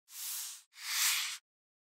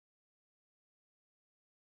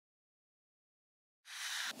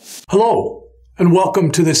Hello, and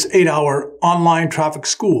welcome to this 8-hour online traffic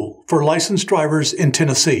school for licensed drivers in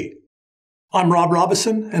Tennessee. I'm Rob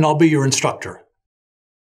Robison, and I'll be your instructor.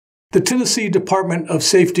 The Tennessee Department of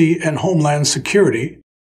Safety and Homeland Security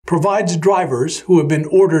provides drivers who have been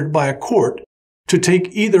ordered by a court to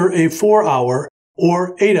take either a 4-hour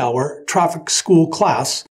or 8-hour traffic school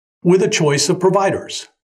class with a choice of providers.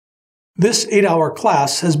 This 8-hour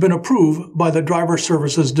class has been approved by the Driver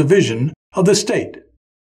Services Division of the state.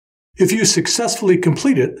 If you successfully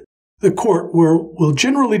complete it, the court will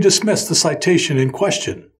generally dismiss the citation in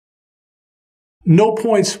question. No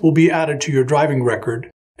points will be added to your driving record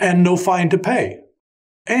and no fine to pay,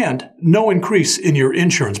 and no increase in your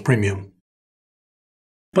insurance premium.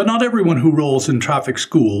 But not everyone who enrolls in traffic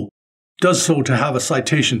school does so to have a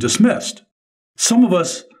citation dismissed. Some of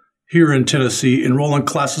us here in Tennessee enroll in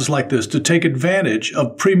classes like this to take advantage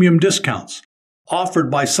of premium discounts offered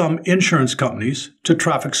by some insurance companies to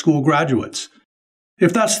traffic school graduates.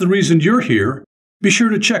 If that's the reason you're here, be sure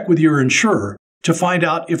to check with your insurer to find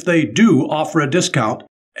out if they do offer a discount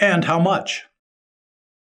and how much.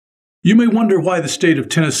 You may wonder why the state of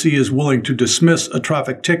Tennessee is willing to dismiss a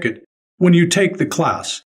traffic ticket when you take the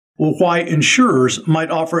class, or why insurers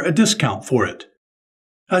might offer a discount for it.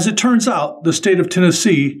 As it turns out, the state of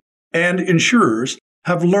Tennessee and insurers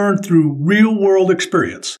have learned through real-world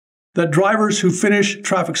experience that drivers who finish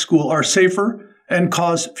traffic school are safer and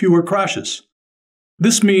cause fewer crashes.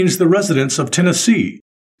 This means the residents of Tennessee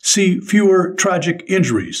see fewer tragic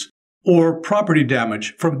injuries or property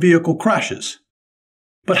damage from vehicle crashes.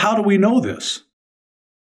 But how do we know this?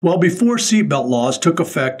 Well, before seatbelt laws took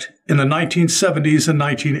effect in the 1970s and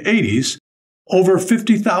 1980s, over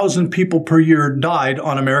 50,000 people per year died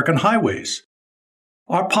on American highways.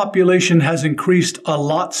 Our population has increased a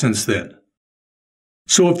lot since then.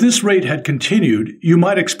 So if this rate had continued, you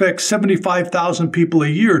might expect 75,000 people a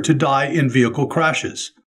year to die in vehicle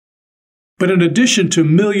crashes. But in addition to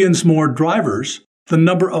millions more drivers, the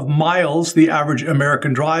number of miles the average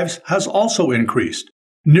American drives has also increased,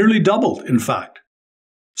 nearly doubled, in fact.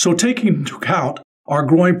 So taking into account our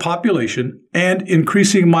growing population and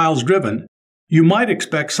increasing miles driven, you might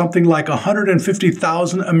expect something like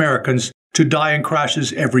 150,000 Americans to die in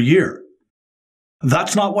crashes every year.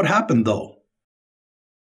 That's not what happened, though.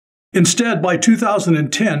 Instead, by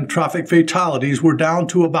 2010, traffic fatalities were down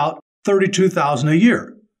to about 32,000 a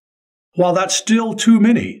year. While that's still too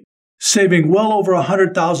many, saving well over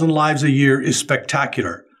 100,000 lives a year is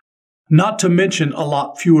spectacular, not to mention a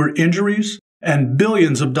lot fewer injuries and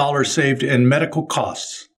billions of dollars saved in medical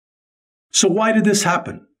costs. So why did this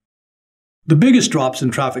happen? The biggest drops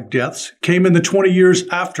in traffic deaths came in the 20 years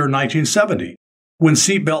after 1970, when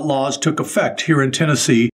seatbelt laws took effect here in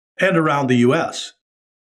Tennessee and around the U.S.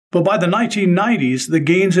 But by the 1990s, the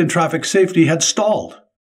gains in traffic safety had stalled.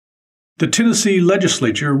 The Tennessee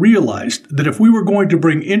legislature realized that if we were going to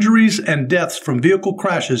bring injuries and deaths from vehicle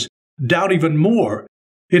crashes down even more,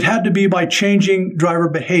 it had to be by changing driver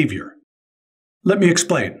behavior. Let me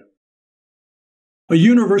explain. A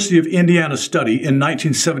University of Indiana study in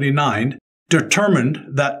 1979 determined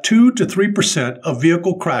that 2 to 3% of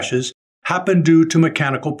vehicle crashes happen due to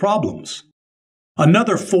mechanical problems.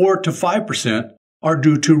 Another 4 to 5% are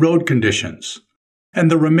due to road conditions,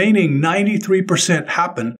 and the remaining 93%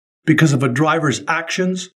 happen because of a driver's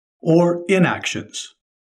actions or inactions.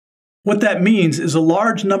 What that means is a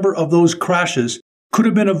large number of those crashes could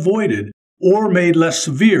have been avoided or made less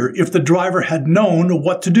severe if the driver had known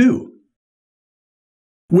what to do.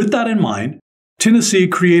 With that in mind, Tennessee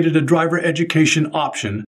created a driver education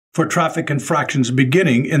option for traffic infractions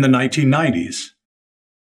beginning in the 1990s.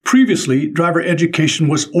 Previously, driver education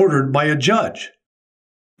was ordered by a judge,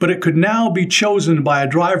 but it could now be chosen by a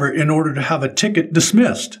driver in order to have a ticket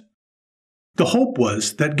dismissed. The hope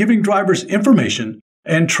was that giving drivers information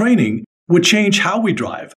and training would change how we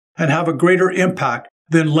drive and have a greater impact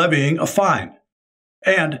than levying a fine.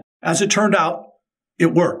 And, as it turned out,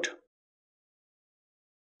 it worked.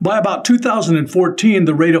 By about 2014,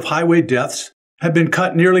 the rate of highway deaths had been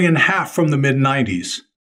cut nearly in half from the mid-90s.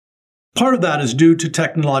 Part of that is due to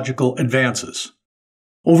technological advances.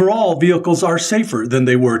 Overall, vehicles are safer than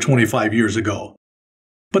they were 25 years ago.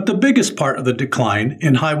 But the biggest part of the decline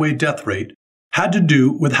in highway death rate had to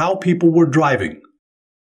do with how people were driving.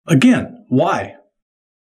 Again, why?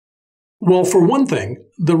 Well, for one thing,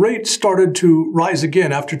 the rate started to rise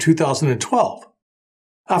again after 2012.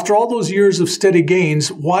 After all those years of steady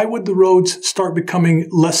gains, why would the roads start becoming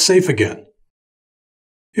less safe again?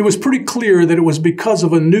 It was pretty clear that it was because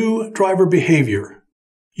of a new driver behavior,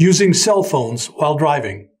 using cell phones while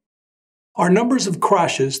driving. Our numbers of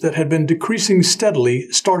crashes that had been decreasing steadily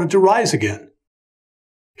started to rise again.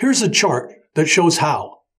 Here's a chart that shows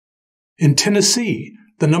how. In Tennessee,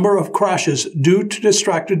 the number of crashes due to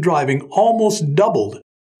distracted driving almost doubled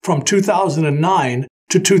from 2009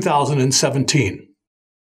 to 2017.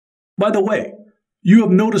 By the way, you have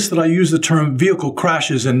noticed that I use the term vehicle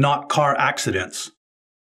crashes and not car accidents.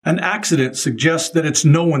 An accident suggests that it's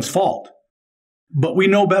no one's fault. But we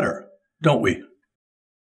know better, don't we?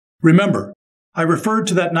 Remember, I referred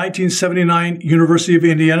to that 1979 University of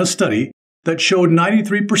Indiana study that showed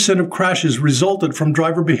 93% of crashes resulted from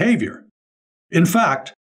driver behavior. In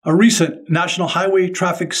fact, a recent National Highway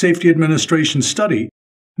Traffic Safety Administration study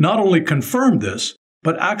not only confirmed this,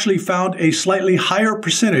 but actually found a slightly higher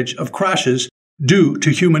percentage of crashes due to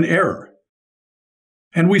human error.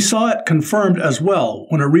 And we saw it confirmed as well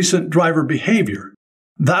when a recent driver behavior,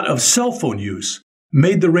 that of cell phone use,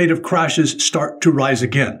 made the rate of crashes start to rise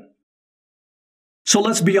again. So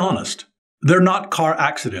let's be honest, they're not car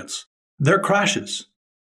accidents, they're crashes.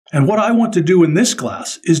 And what I want to do in this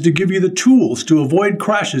class is to give you the tools to avoid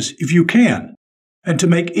crashes if you can, and to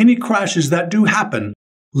make any crashes that do happen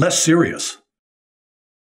less serious.